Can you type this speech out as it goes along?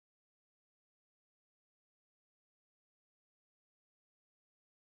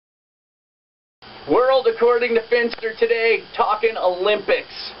World according to Finster today, talking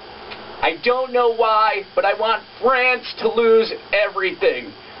Olympics. I don't know why, but I want France to lose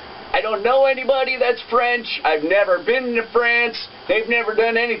everything. I don't know anybody that's French. I've never been to France. They've never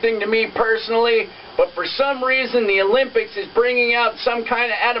done anything to me personally. But for some reason, the Olympics is bringing out some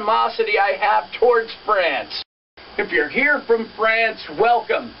kind of animosity I have towards France. If you're here from France,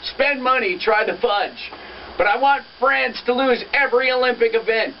 welcome. Spend money, try the fudge. But I want France to lose every Olympic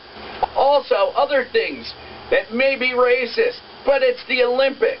event. Also, other things that may be racist, but it's the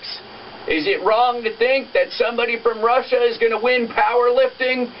Olympics. Is it wrong to think that somebody from Russia is going to win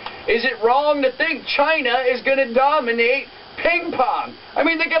powerlifting? Is it wrong to think China is going to dominate ping pong? I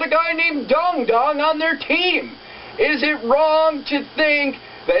mean, they got a guy named Dong Dong on their team. Is it wrong to think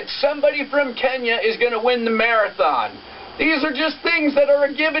that somebody from Kenya is going to win the marathon? These are just things that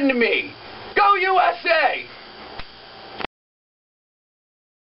are given to me. Go USA!